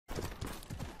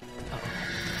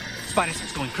Spider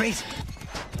starts going crazy.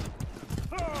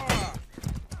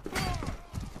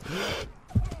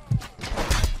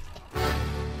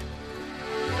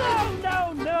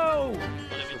 No!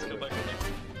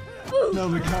 No,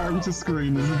 the character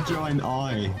screen is a giant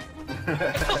eye.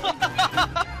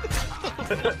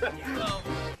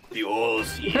 The all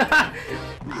see.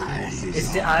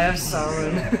 It's the Eye of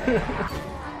Sauron.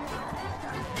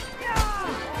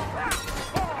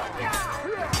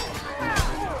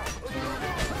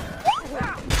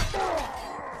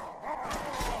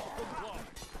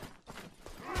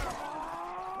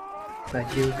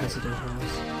 But you consider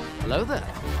house. Hello there.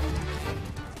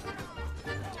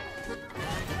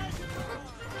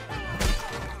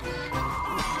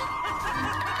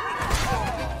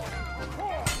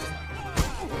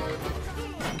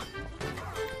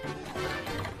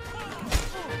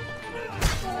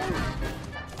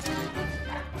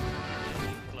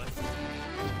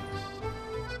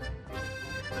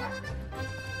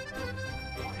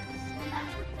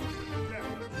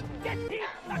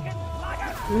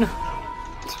 No.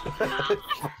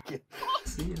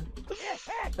 See ya.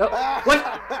 Oh, what?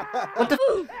 What the?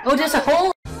 Oh, there's a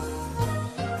hole!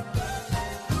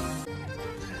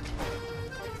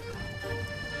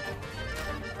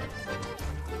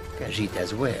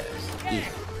 Kajita's wares. Here,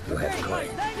 you have coin.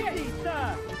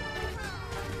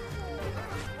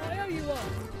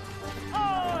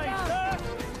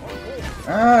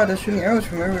 Ah, they're shooting arrows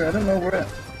from everywhere. I don't know where.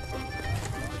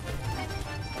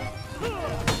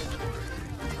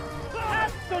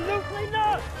 Absolutely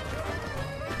not!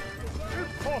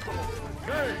 Impossible!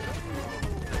 Nay!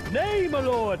 Nay, my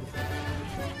lord!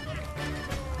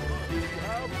 You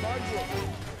have my word.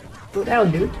 Go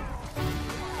down, dude.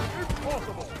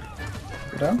 Impossible!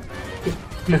 Go down?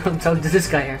 No, I'm talking to this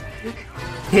guy here.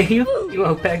 Hey, you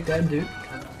won't back down, dude.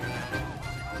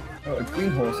 Oh, a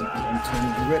green horse and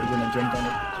turned red when I jumped on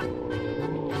it.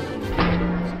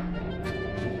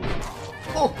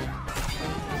 Oh!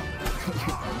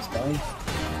 It's dying.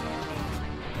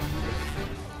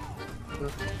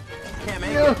 Can't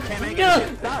make it. Can't make it.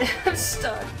 I'm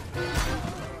stuck.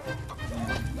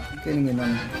 Getting in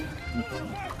on.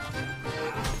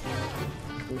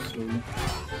 Go slowly.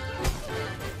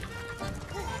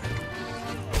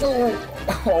 Oh!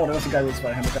 Oh, there was a guy with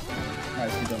 500.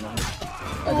 Nice, we don't know.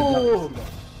 I did not.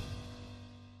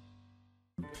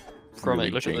 From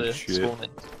it, look at the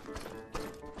spawning.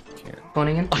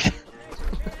 Spawning in?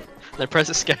 No, press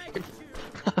escape.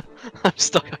 I'm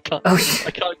stuck, I can't. Oh shit.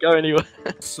 I can't go anywhere.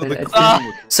 So Wait,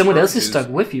 the someone else is stuck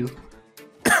with you.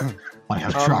 I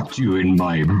have trapped you in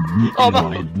my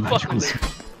magical.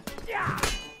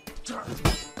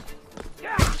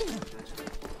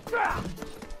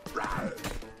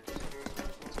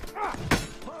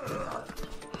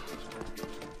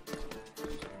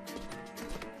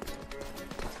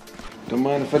 Don't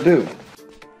mind if I do.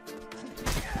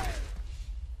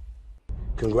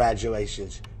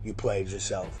 Congratulations, you played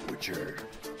yourself. Witcher.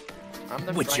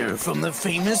 Witcher from the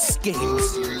famous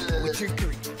games. Witcher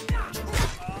 3.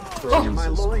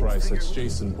 Jesus Christ, that's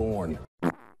Jason Bourne.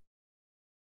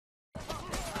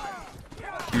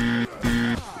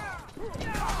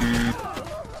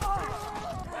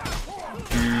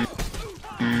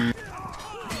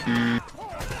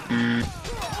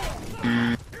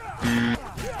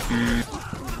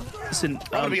 Listen,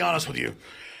 I'm gonna be honest with you.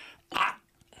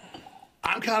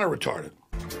 I'm kind of retarded.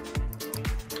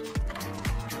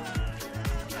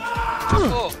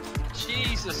 Oh,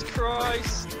 Jesus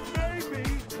Christ! Maybe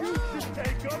you should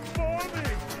take up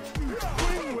farming.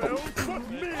 We will put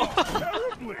me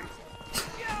terribly.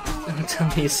 Don't tell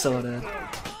me you saw that.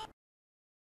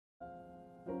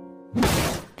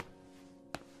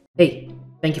 Hey,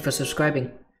 thank you for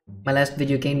subscribing. My last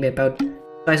video gained me about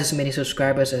twice as many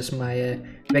subscribers as my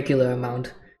regular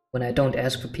amount when I don't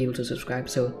ask for people to subscribe,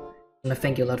 so I want to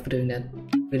thank you a lot for doing that.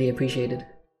 Really appreciate it.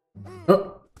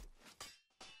 Oh!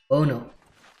 Oh no.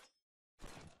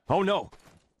 Oh no!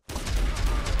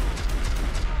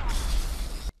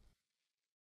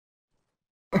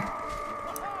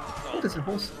 Oh, there's a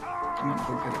horse. I'm gonna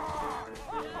go get it.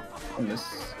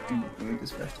 Unless you make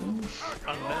this back to me.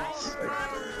 Unless.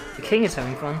 The king is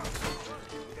having fun.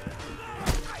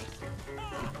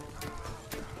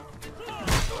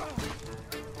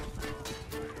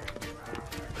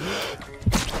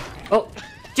 Oh!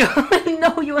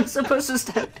 No, you weren't supposed to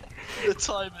stab. The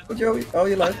timing. Oh, Joey, oh,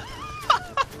 you alive?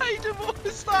 Aiden, what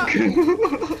was that?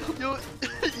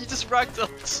 You just ragged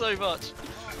up so much.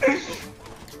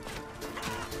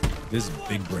 This is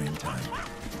big brain time.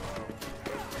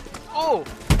 Oh!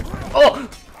 Oh!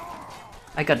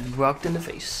 I got rocked in the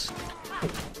face.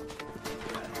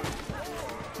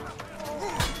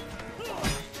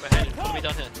 Beheaded. way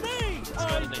down here.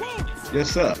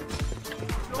 Yes, sir.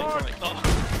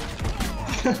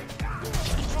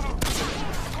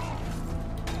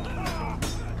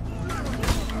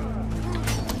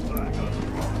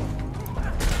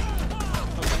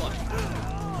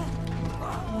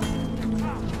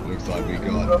 Looks like we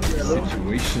got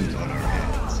situations on our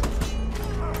hands.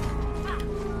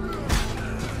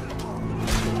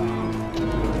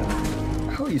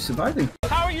 How are you surviving?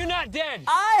 How are you not dead?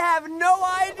 I have no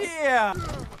idea!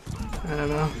 I don't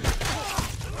know.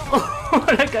 Oh,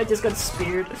 that guy just got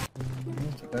speared.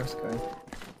 Where's the first guy?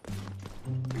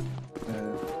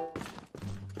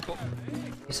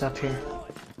 He's up here.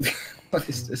 What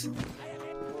is this?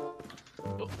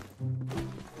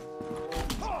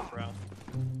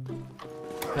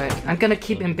 Right, I'm gonna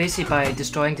keep him busy by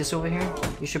destroying this over here.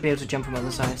 You should be able to jump from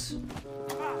other sides.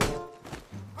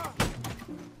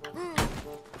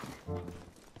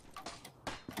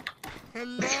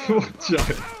 Watch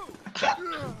out.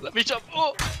 Let me jump.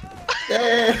 Oh!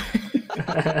 Yeah.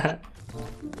 Cannot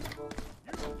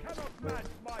match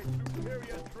my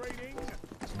superior training.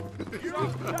 You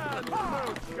stand no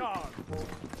chance.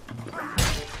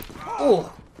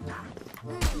 Oh!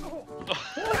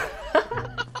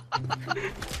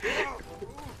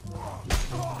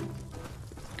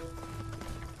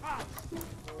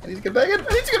 I need to get back in! I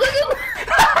need to get back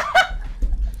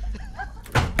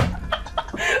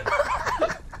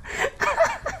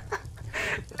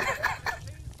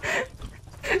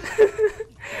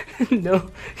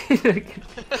No.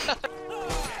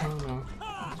 Oh no.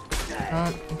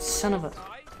 Son of a...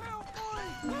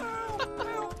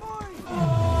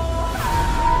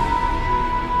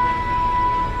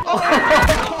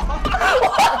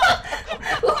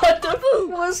 What the fuck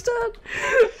was that?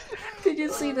 Did you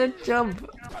see that jump?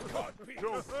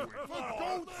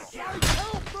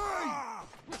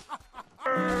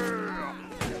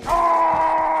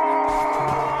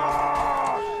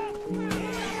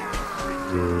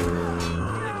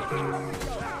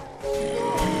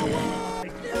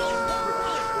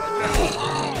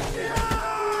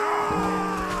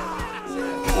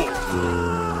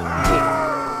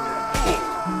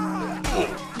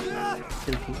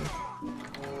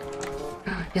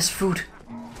 Yes, food!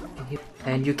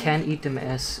 And you can eat them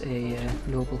as a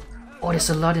noble. Oh, there's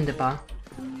a lot in the bar.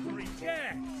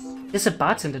 There's a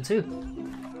bartender too.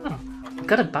 Oh, I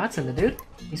got a bartender, dude.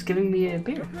 He's giving me a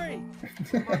beer.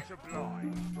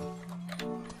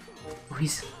 Oh,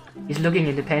 he's looking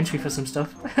in the pantry for some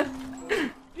stuff.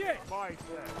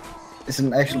 Is it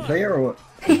an actual player or what?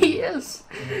 Yes!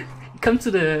 Come to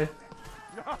the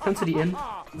inn.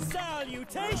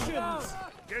 Salutations!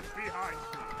 Get behind me.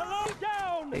 Hello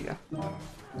down! There you go.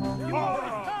 You are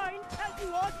as kind as you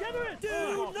are generous! Do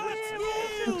not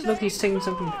yield! Look, he's taking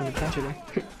something from the pantry there.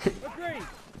 Agree!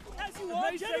 As you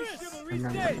are generous!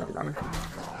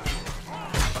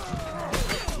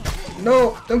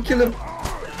 No! Don't kill him!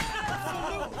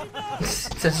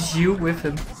 That's you with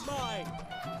him.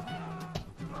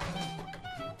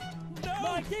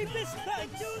 My deepest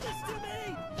thanks! Do this to me!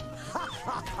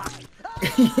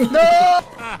 No!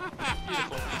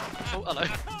 Oh, hello.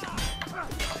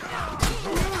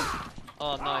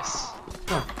 Oh, nice.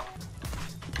 Oh.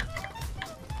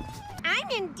 I'm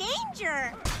in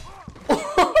danger!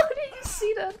 Oh, did you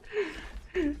see that?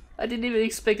 I didn't even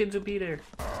expect him to be there.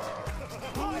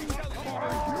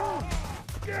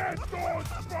 Get those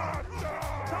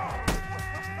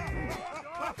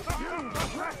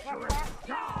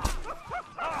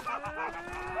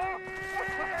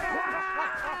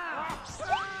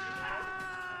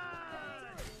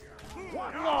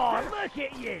Oh, look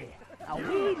at you! A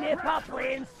wee nipper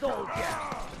playing soldier!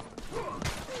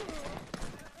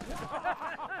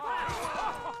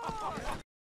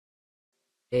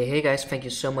 Hey guys, thank you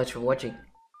so much for watching.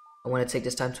 I want to take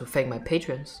this time to thank my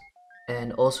patrons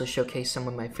and also showcase some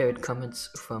of my favorite comments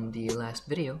from the last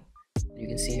video. You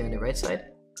can see here on the right side.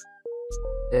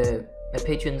 My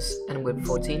patrons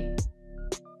N-Web14,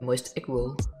 Moist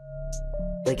Eggroll,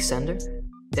 Alexander,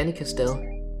 Danny Castell,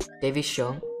 Davy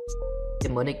Xiong,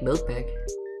 Demonic Milkbag,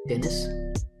 Dennis,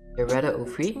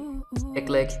 Errata03,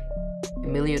 EggLegg,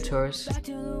 Emilio Torres,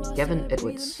 Gavyn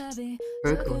Edwards,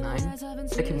 Hurk 09,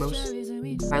 Akymos,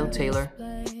 Taylor,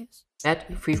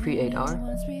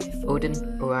 Matt338R, Odin,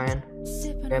 Orion,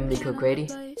 Rām Liko Grady,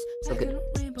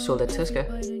 Soldateska,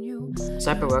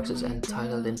 Syber Roxas and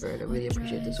TylerLindberg. I really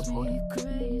appreciate the support.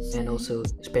 And also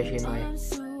especially my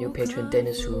new patron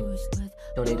Dennis, who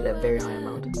donated a very high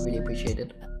amount. Really appreciate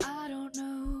it.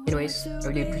 Anyways, I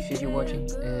really appreciate you watching.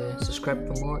 Subscribe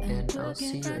for more and I'll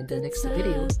see you in the next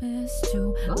video.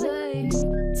 Bye!